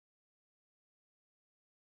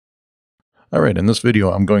All right, in this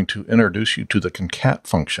video, I'm going to introduce you to the concat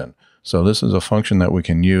function. So this is a function that we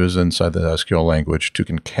can use inside the SQL language to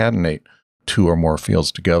concatenate two or more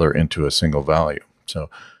fields together into a single value. So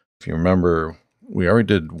if you remember, we already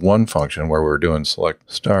did one function where we were doing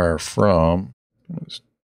select star from, let's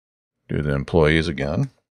do the employees again.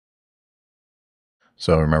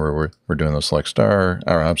 So remember, we're doing the select star,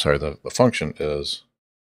 or I'm sorry, the function is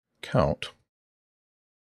count.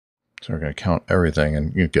 So we're going to count everything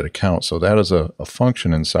and you get a count. So that is a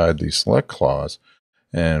function inside the select clause.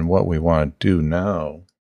 And what we want to do now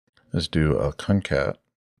is do a concat.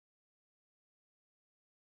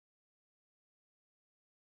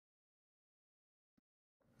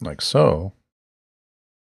 Like so.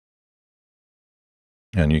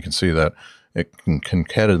 And you can see that it can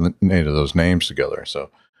concatenate those names together. So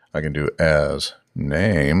I can do as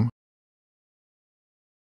name.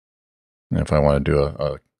 And if I want to do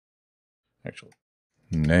a actual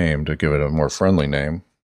name to give it a more friendly name.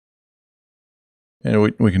 And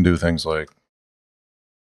we can do things like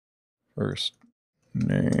first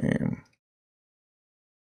name.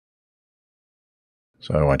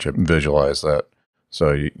 So I want you to visualize that.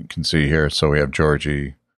 So you can see here, so we have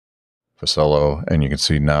Georgie, Facello, and you can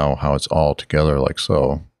see now how it's all together like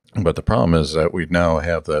so. But the problem is that we now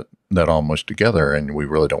have that all mushed together, and we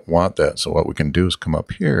really don't want that. So what we can do is come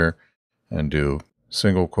up here and do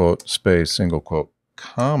single quote, space, single quote,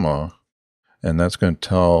 comma, and that's going to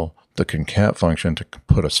tell the concat function to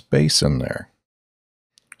put a space in there.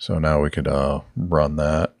 So now we could run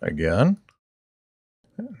that again.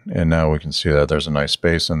 And now we can see that there's a nice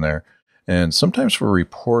space in there. And sometimes for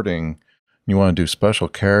reporting, you want to do special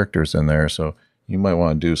characters in there. So you might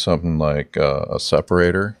want to do something like a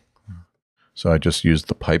separator. So I just used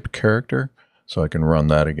the pipe character. So I can run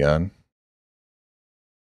that again.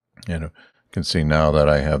 And you can see now that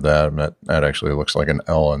I have that. And that actually looks like an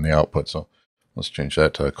L in the output. So let's change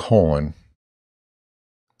that to a colon.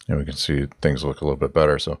 And we can see things look a little bit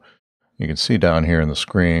better. So you can see down here in the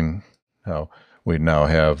screen how we now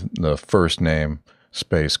have the first name,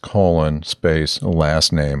 space, colon, space,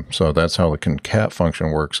 last name. So that's how the concat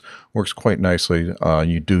function works. Works quite nicely.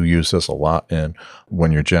 You do use this a lot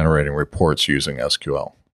when you're generating reports using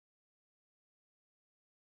SQL.